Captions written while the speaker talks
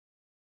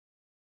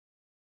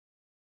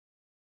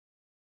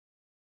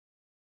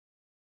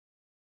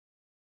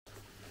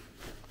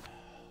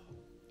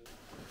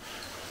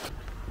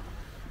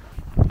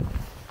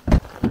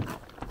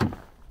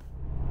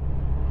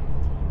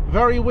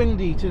Very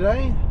windy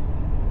today.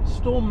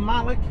 Storm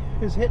Malik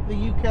has hit the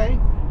UK.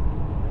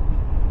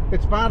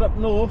 It's bad up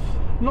north,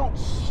 not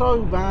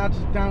so bad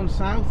down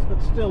south, but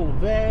still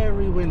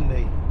very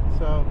windy.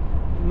 So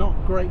not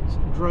great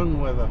drone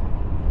weather.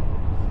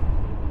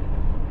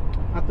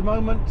 At the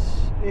moment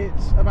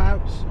it's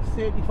about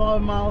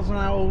 35 miles an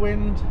hour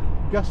wind,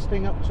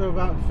 gusting up to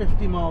about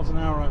 50 miles an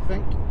hour, I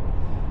think,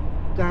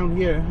 down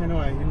here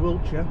anyway in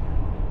Wiltshire.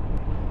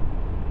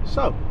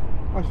 So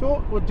I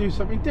thought we'd do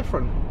something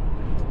different.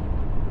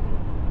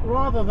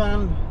 Rather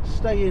than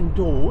stay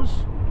indoors,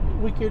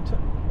 we could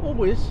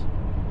always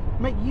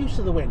make use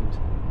of the wind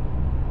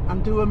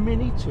and do a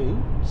Mini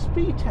 2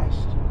 speed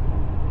test.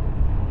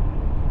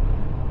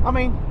 I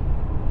mean,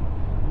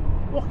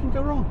 what can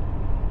go wrong?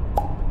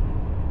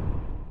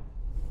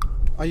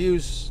 I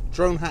use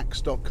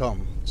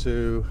dronehacks.com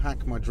to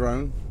hack my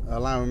drone,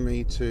 allowing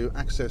me to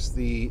access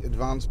the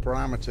advanced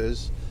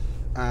parameters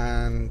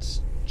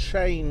and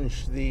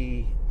change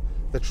the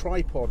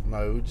tripod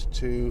mode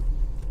to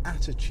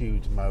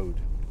Atti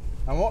Mode.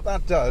 And what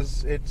that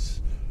does,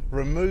 it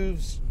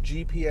removes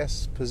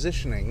GPS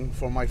positioning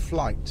from my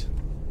flight,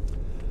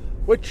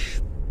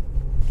 which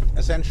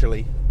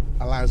essentially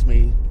allows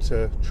me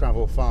to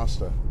travel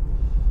faster.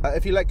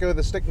 If you let go of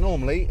the stick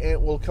normally,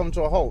 it will come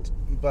to a halt,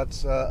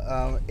 but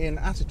in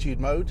Atti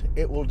Mode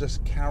it will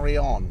just carry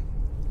on.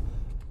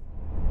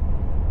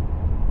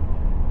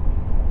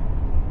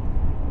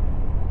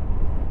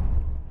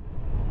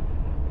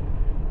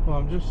 Well,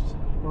 I'm just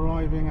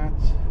arriving at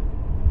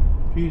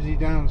Pusey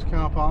Downs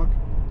car park.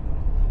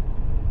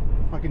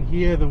 I can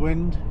hear the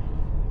wind,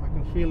 I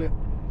can feel it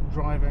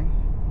driving.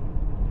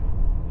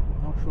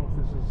 Not sure if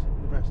this is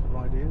the best of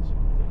ideas.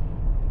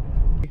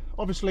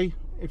 Obviously,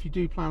 if you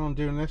do plan on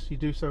doing this, you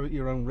do so at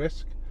your own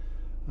risk.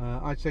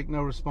 I take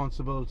no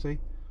responsibility.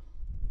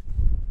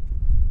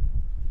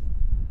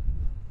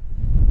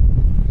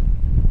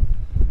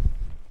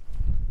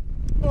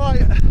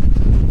 Right,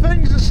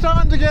 things are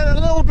starting to get a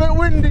little bit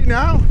windy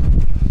now.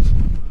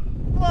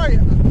 Right,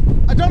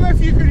 I don't know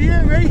if you can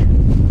hear me.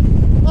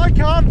 I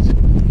can't.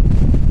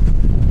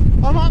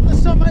 I'm at the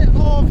summit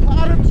of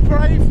Adam's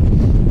Grave,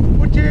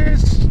 which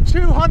is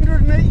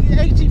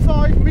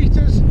 285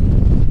 metres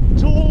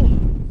tall.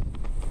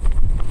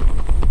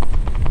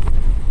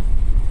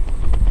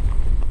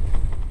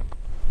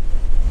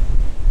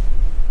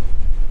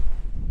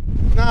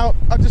 Now,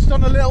 I've just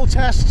done a little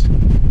test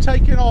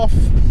taking off,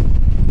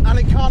 and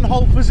it can't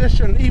hold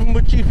position even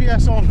with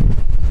GPS on.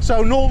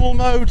 So normal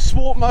mode,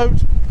 sport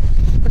mode,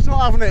 it's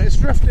not having it, it's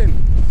drifting.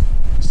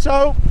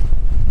 So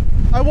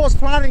I was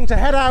planning to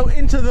head out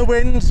into the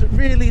wind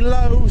really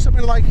low,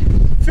 something like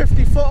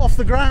 50 foot off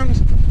the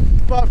ground,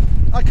 but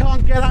I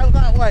can't get out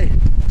that way.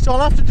 So I'll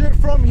have to do it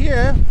from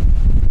here.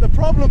 The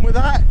problem with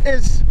that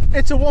is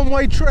it's a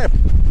one-way trip,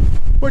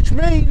 which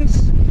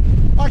means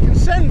I can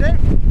send it,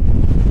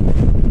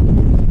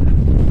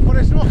 but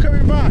it's not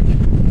coming back.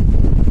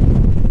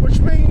 Which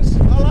means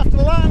I'll have to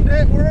land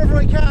it wherever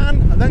I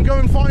can and then go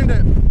and find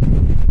it.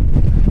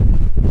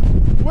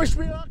 Wish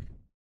me luck.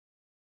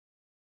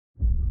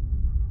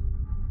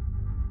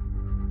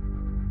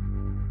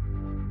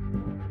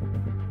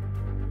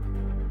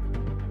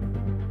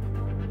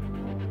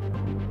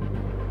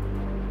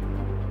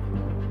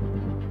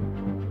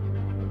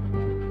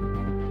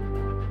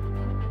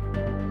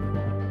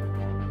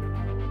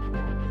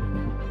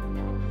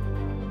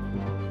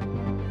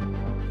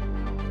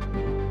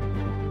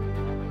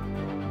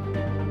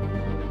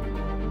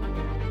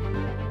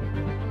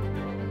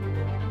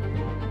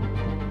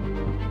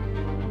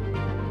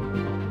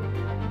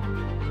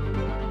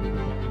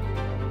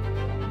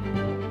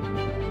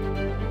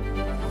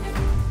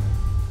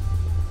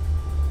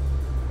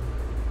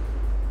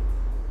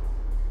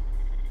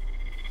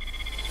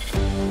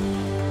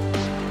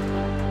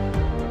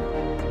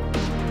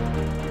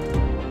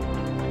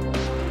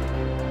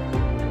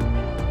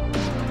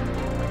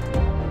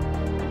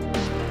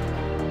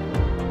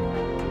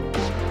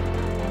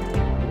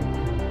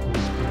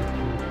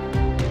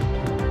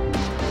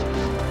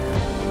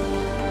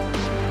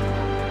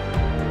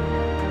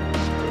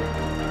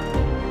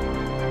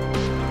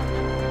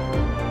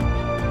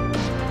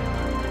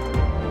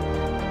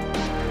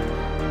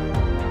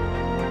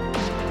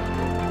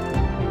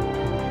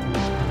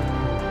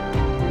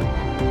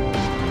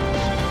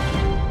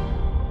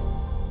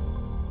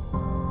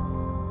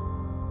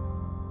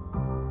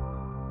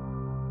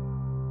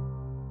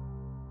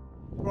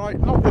 Right,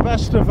 not the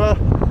best of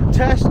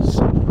tests.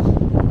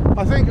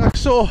 I think I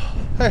saw,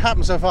 it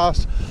happened so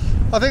fast,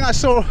 I think I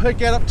saw it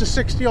get up to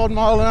 60 odd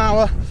mile an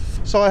hour,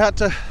 so I had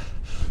to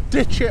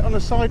ditch it on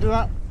the side of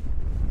that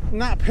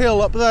Hackpen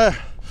Hill up there,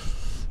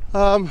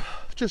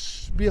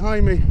 just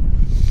behind me,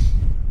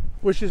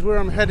 which is where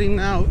I'm heading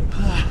now.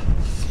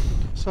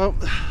 So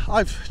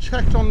I've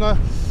checked on the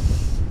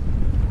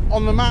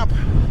map,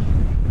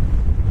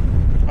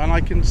 and I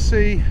can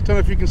see, don't know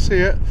if you can see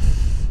it,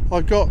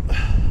 I've got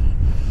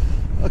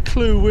a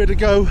clue where to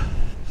go.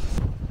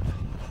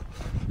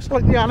 It's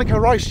like the Annika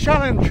Rice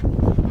challenge.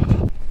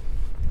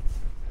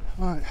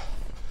 Right,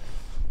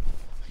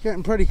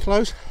 getting pretty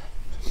close.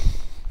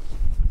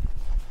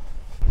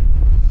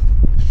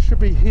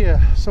 be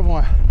here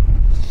somewhere.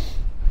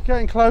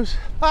 Getting close.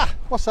 Ah,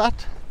 what's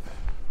that?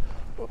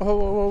 Whoa,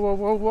 whoa, whoa, whoa,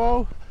 whoa,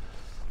 whoa.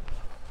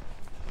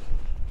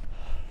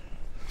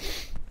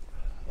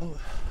 Oh,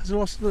 has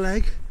lost the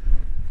leg.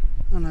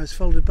 Oh no, it's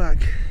folded back.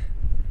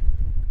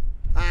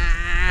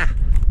 Ah!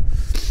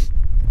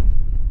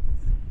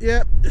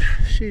 Yep,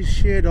 she's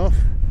sheared off.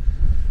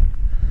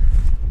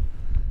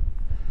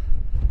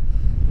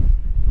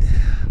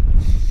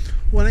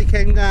 When it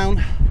came down,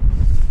 it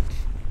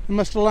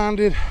must have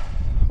landed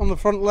on the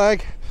front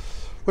leg,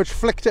 which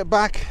flicked it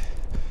back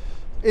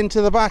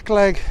into the back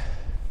leg.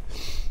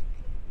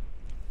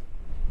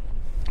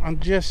 And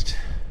just,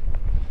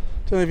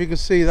 don't know if you can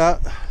see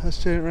that.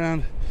 Let's turn it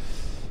around.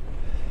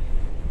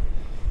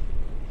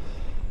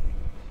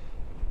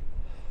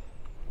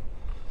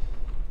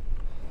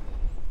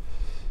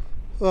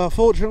 Well,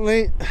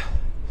 fortunately,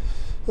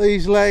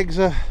 these legs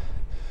are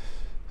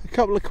a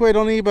couple of quid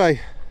on eBay,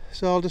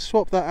 so I'll just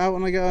swap that out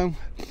when I get home.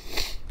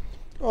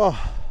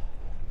 Oh,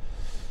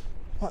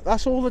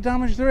 that's all the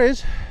damage there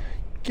is.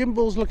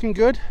 Gimbal's looking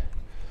good.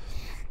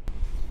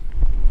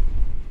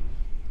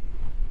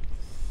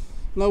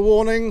 No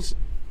warnings,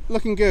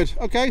 looking good.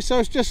 Okay, so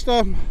it's just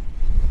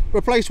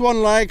replace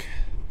one leg,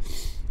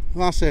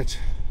 that's it.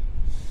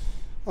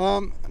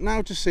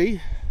 Now to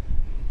see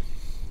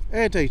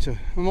air data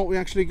and what we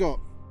actually got.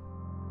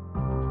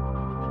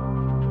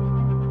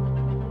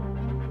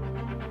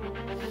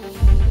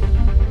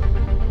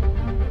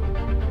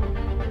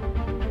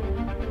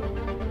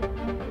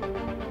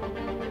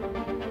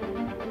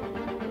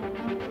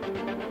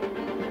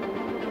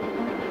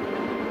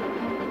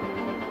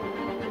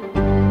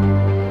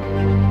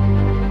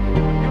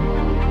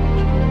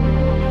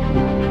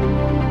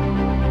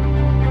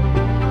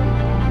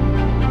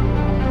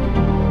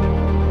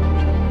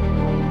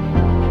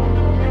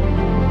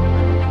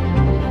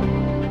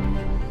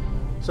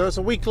 So it's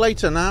a week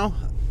later now,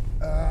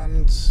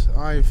 and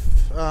I've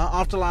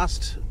after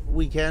last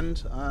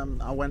weekend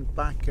I went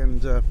back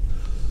and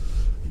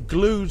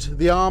glued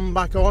the arm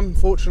back on.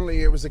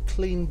 Fortunately, it was a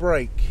clean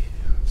break,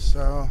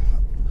 so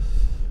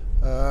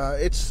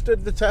it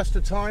stood the test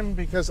of time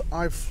because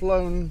I've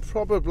flown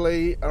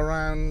probably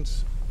around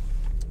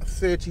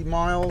 30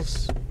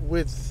 miles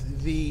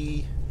with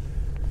the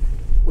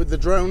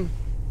drone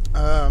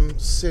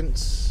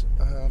since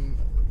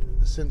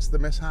the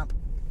mishap.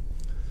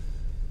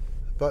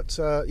 But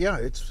yeah,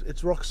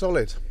 it's rock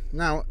solid.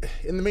 Now,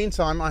 in the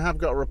meantime, I have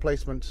got a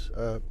replacement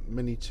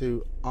Mini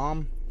 2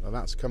 arm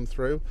that's come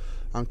through.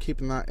 I'm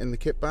keeping that in the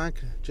kit bag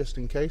just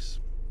in case.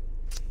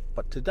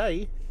 But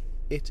today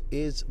it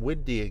is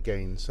windy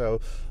again,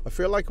 so I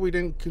feel like we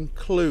didn't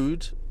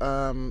conclude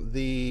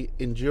the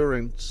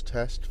endurance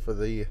test for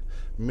the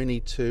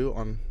Mini 2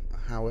 on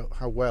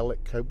how well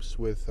it copes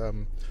with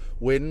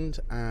wind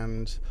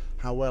and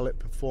how well it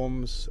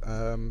performs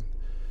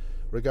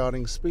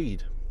regarding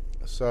speed.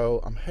 So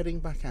I'm heading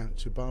back out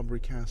to Barbury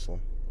Castle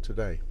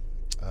today,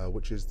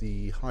 which is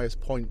the highest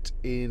point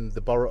in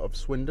the borough of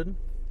Swindon,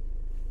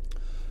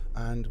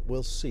 and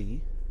we'll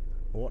see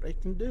what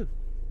it can do.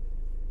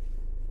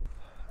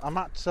 I'm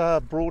at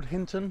Broad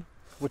Hinton,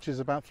 which is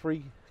about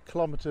 3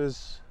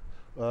 kilometers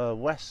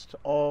west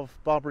of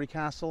Barbury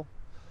Castle,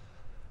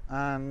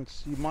 and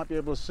you might be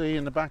able to see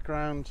in the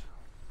background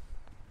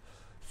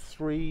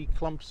 3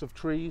 clumps of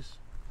trees.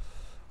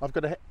 I've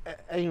got to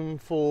aim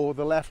for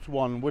the left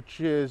one,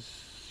 which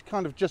is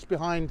kind of just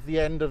behind the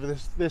end of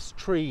this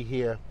tree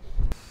here.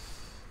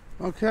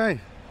 Okay,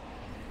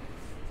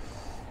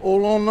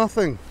 all or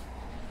nothing.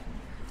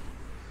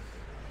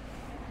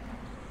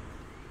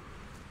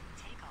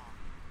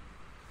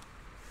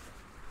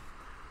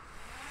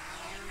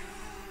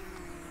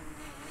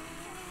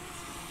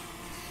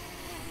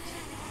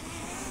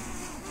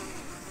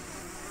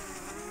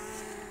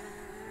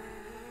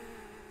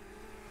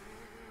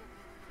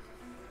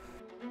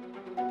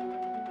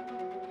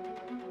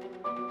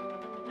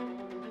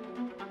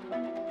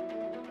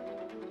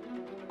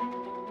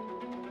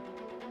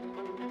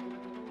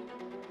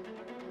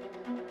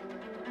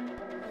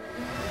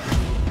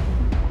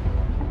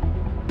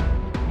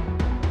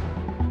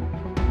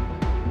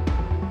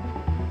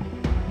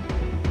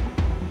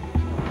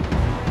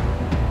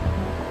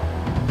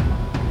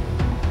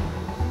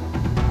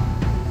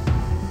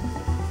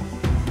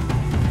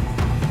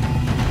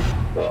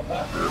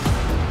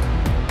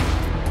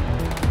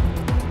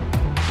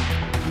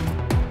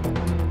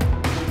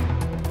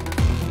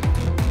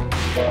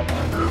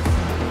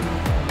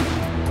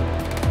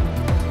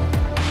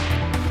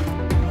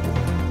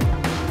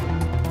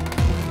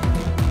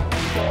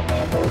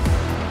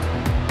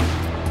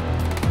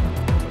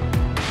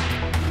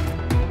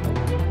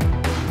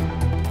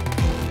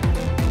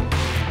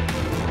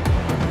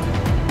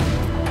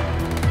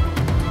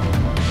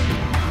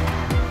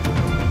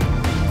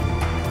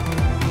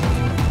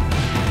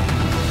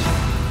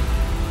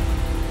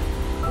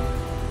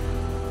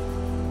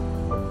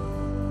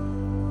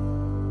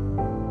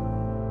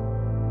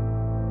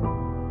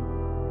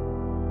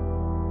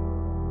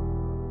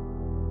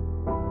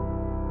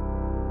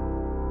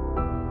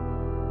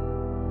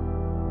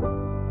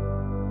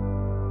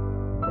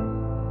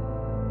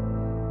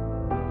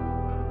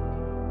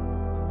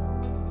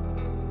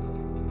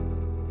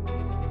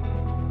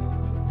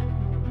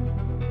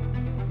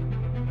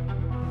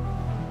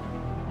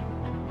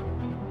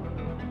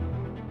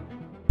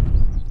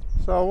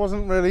 So I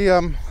wasn't really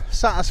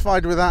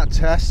satisfied with that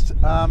test,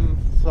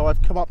 so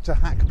I've come up to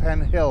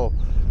Hackpen Hill,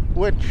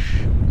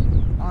 which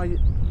I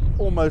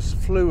almost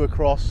flew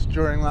across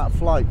during that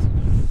flight.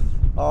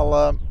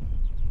 I'll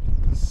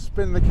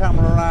spin the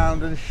camera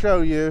around and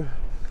show you.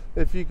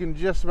 If you can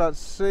just about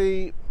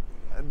see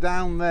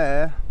down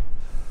there,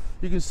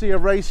 you can see a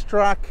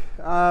racetrack.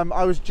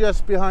 I was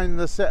just behind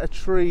the set of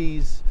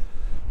trees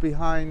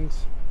behind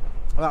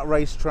that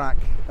racetrack,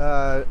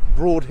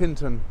 Broad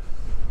Hinton.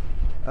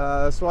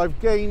 So I've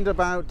gained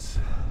about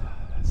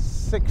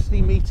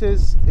 60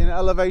 meters in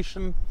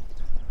elevation,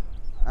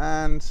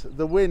 and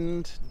the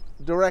wind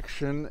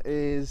direction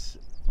is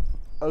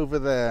over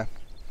there.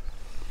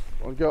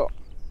 I've got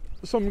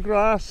some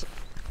grass,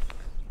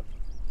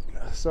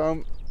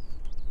 so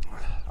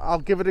I'll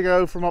give it a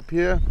go from up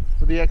here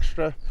with the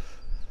extra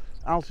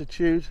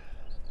altitude.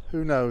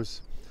 Who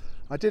knows?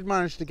 I did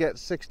manage to get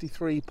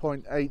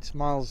 63.8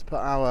 miles per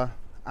hour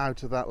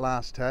out of that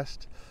last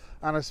test,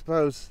 and I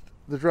suppose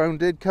the drone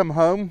did come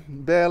home,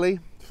 barely,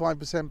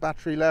 5%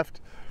 battery left,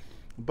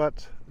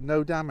 but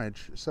no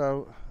damage,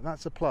 so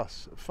that's a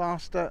plus.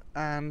 Faster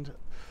and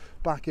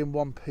back in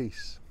one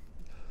piece.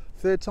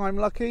 Third time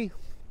lucky?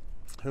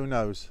 Who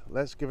knows?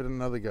 Let's give it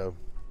another go.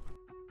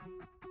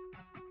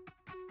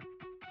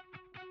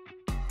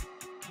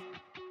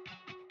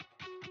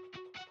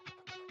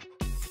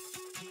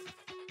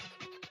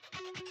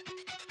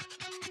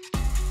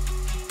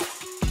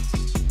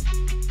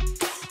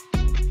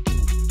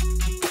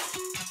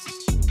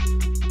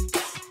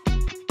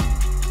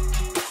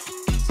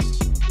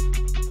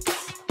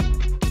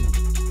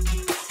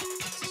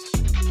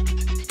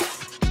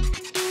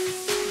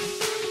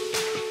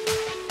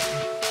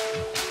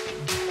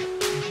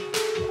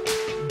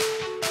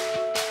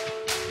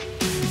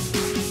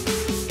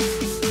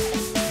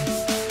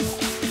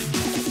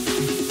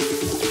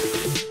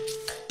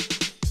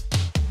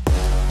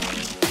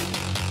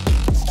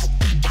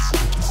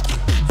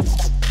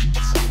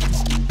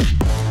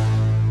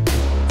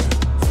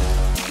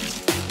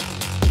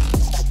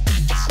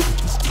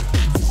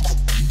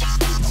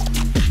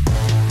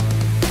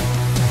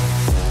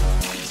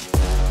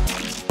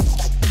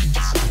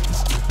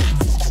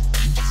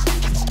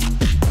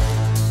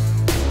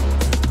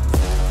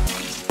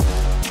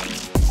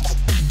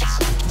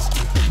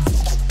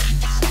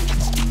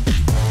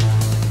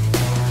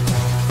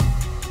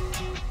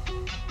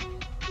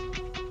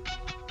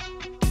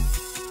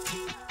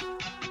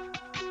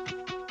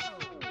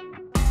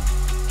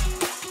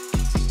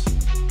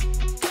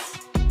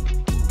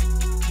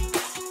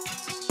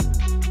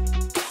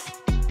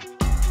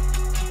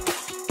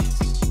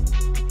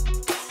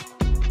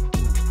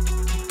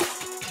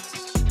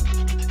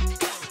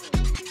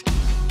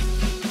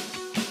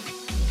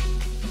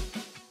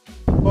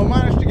 Well,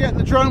 managed to get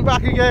the drone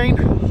back again,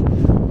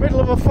 middle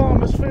of a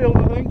farmer's field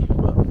I think,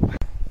 but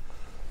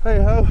hey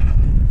ho,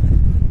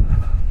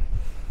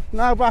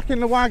 now back in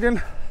the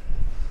wagon.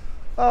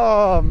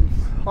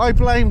 I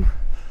blame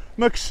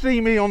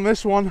McSteamy on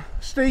this one.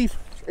 Steve,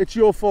 it's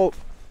your fault.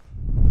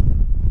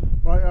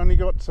 Right, I only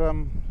got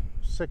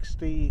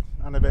 60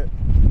 and a bit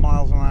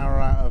miles an hour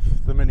out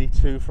of the Mini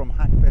 2 from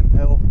Hackpen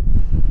Hill.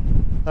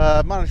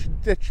 Managed to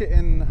ditch it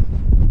in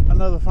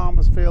another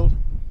farmer's field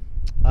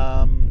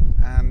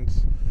and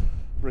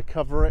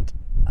recover it,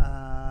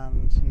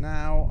 and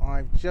now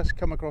I've just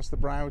come across the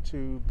brow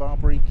to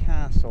Barbury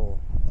Castle.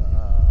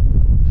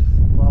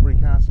 Barbury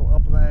Castle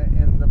up there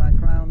in the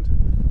background.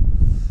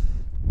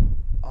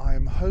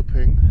 I'm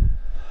hoping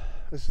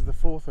this is the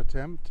fourth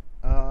attempt.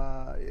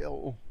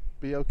 It'll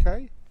be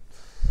okay.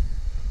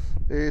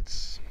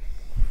 It's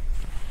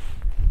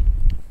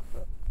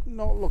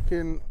not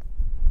looking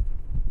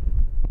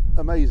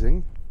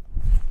amazing.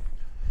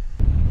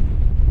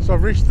 So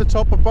I've reached the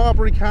top of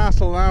Barbury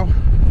Castle now,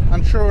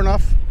 and sure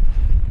enough,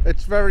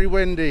 it's very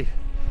windy.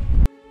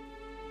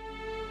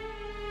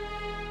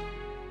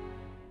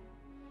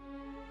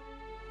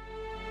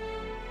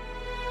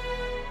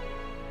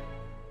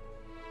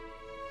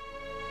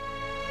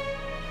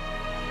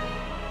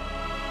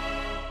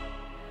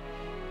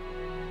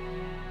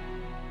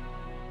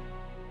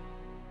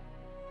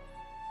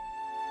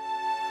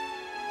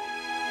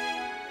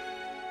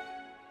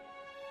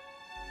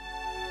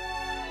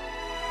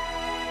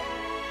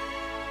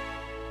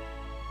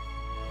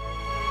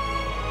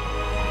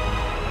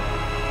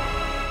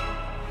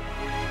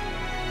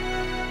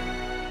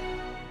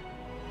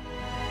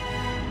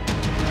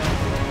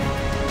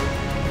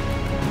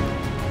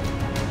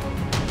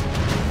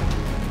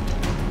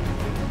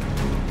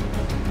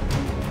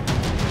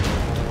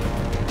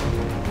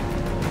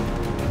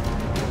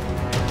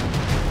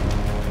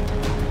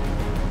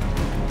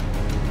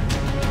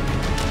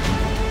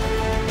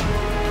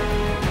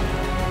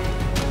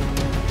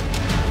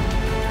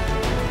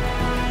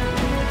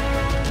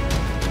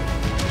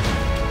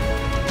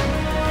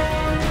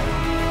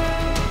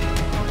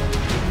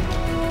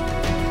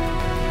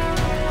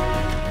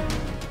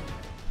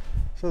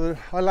 So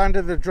I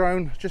landed the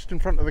drone just in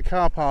front of the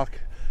car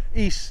park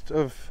east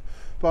of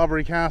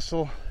Barbury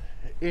Castle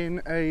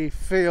in a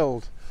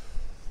field.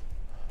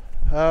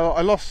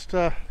 I lost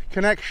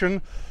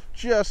connection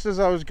just as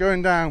I was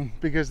going down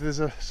because there's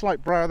a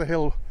slight brow of the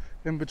hill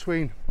in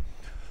between.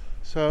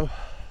 So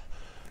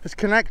it's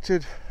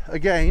connected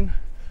again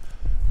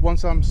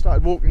once I'm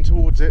started walking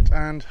towards it,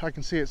 and I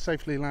can see it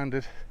safely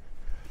landed.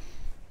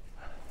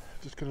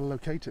 Just got to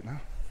locate it now.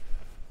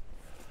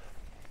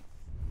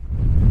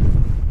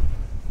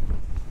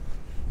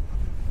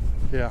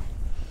 Yeah,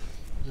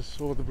 I just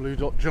saw the blue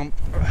dot jump.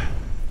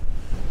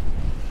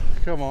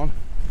 Come on.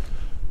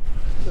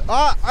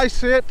 Ah, I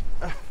see it.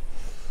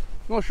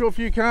 Not sure if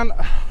you can.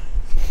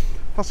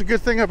 That's a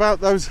good thing about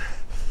those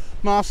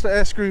Master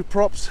air screw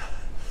props.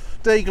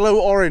 Day glow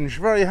orange,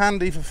 very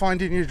handy for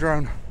finding your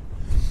drone.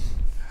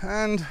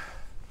 And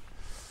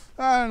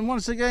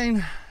once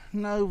again,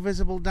 no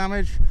visible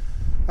damage.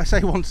 I say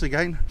once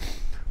again,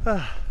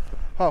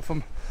 apart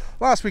from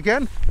last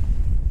weekend.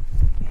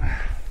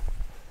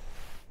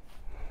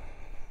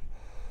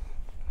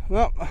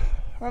 Well,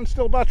 and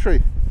still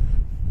battery,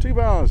 2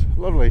 bars,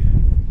 lovely.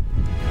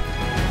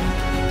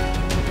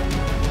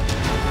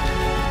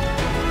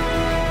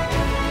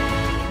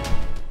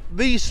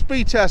 These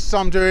speed tests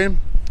I'm doing,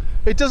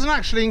 it doesn't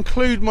actually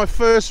include my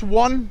first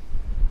one.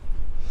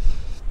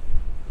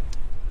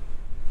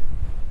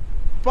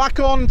 Back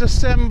on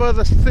December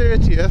the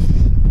 30th,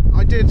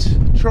 I did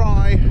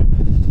try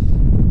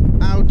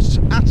out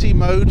Atti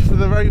Mode for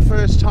the very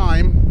first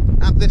time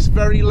at this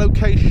very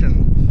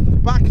location.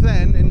 Back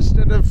then,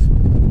 instead of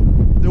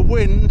the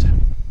wind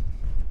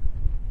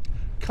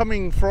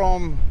coming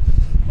from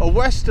a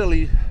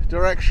westerly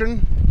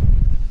direction,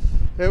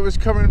 it was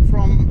coming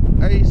from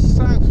a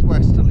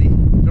southwesterly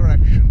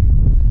direction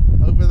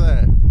over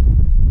there.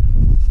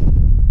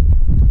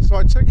 So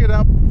I took it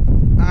up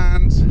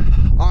and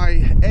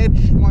I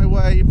edged my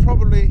way,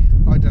 probably,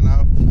 I don't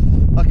know,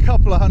 a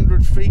couple of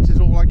 100 feet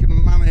is all I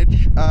can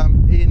manage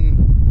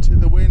into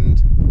the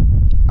wind,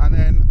 and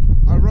then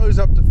I rose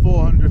up to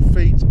 400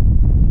 feet,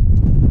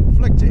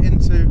 flicked it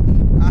into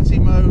Atti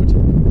Mode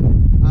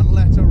and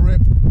let her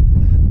rip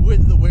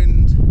with the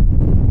wind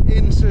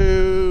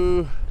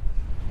into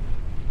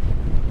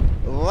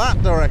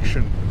that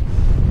direction,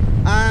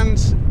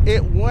 and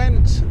it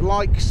went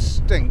like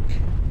stink.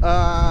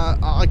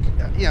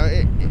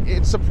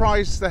 It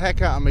surprised the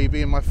heck out of me,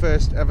 being my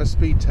first ever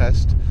speed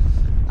test,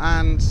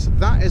 and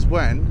that is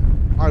when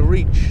I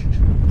reached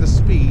the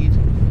speed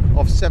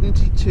of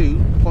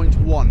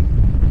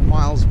 72.1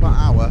 miles per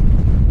hour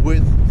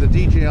with the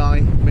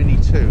DJI Mini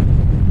 2.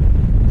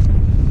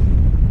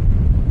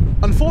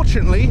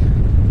 Unfortunately,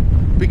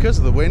 because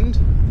of the wind,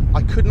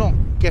 I could not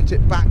get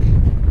it back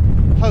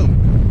home.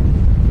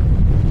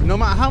 No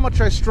matter how much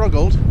I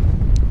struggled,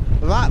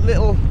 that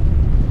little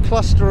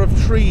cluster of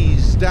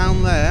trees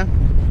down there,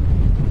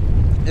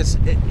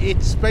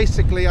 it's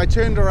basically, I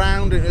turned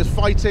around, it was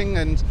fighting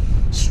and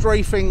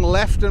strafing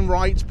left and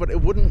right, but it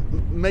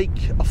wouldn't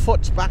make a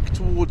foot back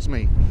towards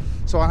me.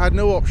 So I had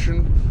no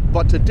option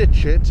but to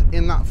ditch it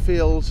in that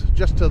field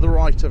just to the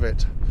right of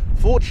it.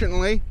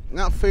 Fortunately,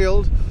 that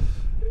field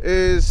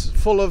is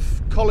full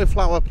of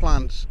cauliflower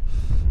plants.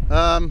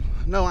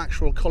 No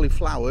actual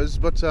cauliflowers,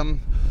 but the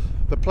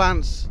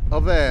plants are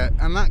there,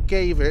 and that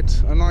gave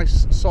it a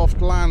nice soft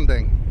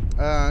landing.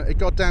 It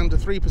got down to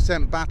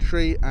 3%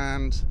 battery,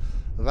 and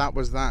that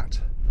was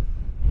that.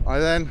 I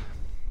then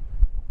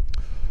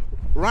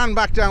ran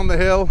back down the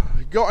hill,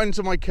 got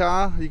into my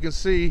car, you can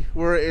see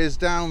where it is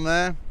down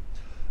there,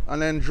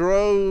 and then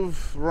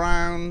drove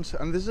round,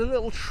 and there's a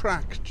little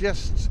track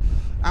just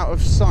out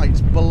of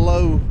sight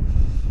below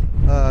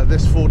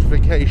this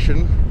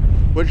fortification,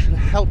 which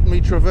helped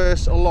me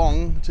traverse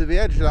along to the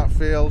edge of that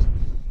field,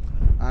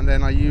 and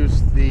then I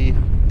used the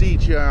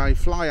DJI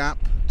Fly app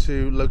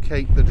to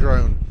locate the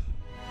drone.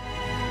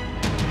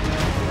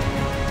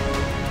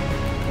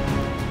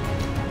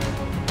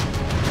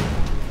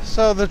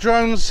 So the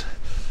drone's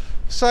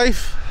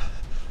safe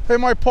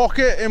in my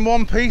pocket in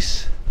one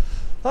piece.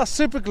 That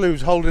super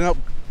glue's holding up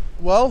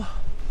well.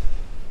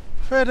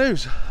 Fair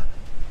dues.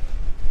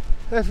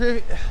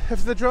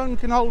 If the drone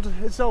can hold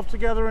itself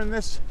together in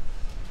this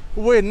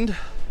wind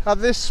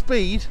at this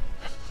speed,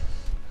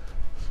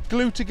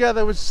 glued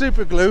together with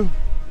super glue,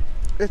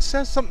 it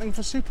says something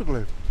for super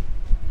glue.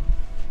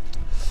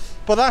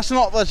 But that's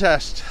not the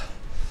test.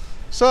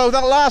 So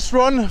that last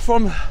run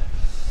from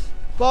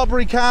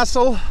Barbury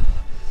Castle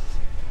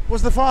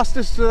was the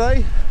fastest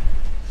today.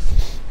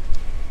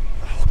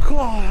 Oh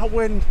God, that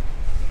wind.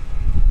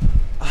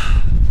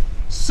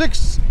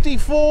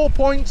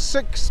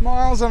 64.6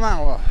 miles an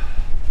hour,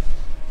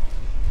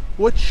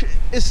 which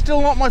is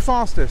still not my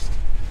fastest,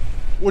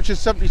 which is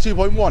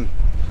 72.1.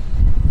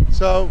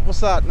 So what's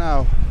that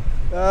now?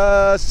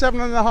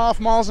 7.5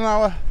 miles an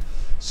hour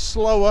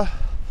slower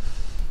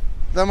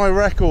than my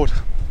record.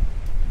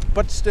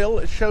 But still,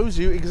 it shows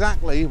you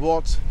exactly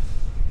what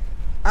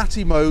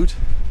Atti Mode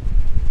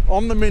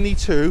on the Mini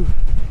 2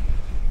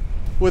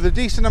 with a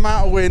decent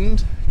amount of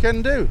wind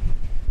can do.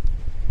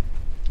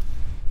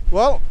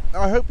 Well,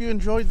 I hope you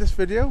enjoyed this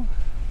video.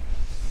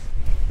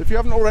 If you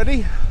haven't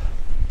already,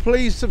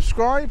 please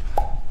subscribe,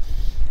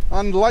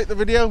 and like the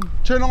video.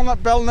 Turn on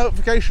that bell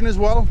notification as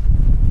well.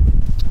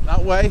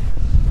 That way,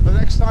 the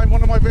next time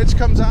one of my vids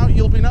comes out,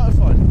 you'll be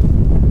notified.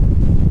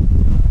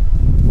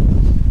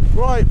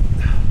 Right,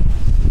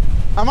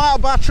 I'm out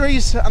of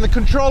batteries and the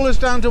controller's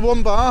down to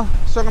 1 bar,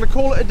 so I'm going to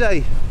call it a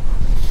day.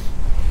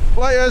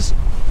 Laters.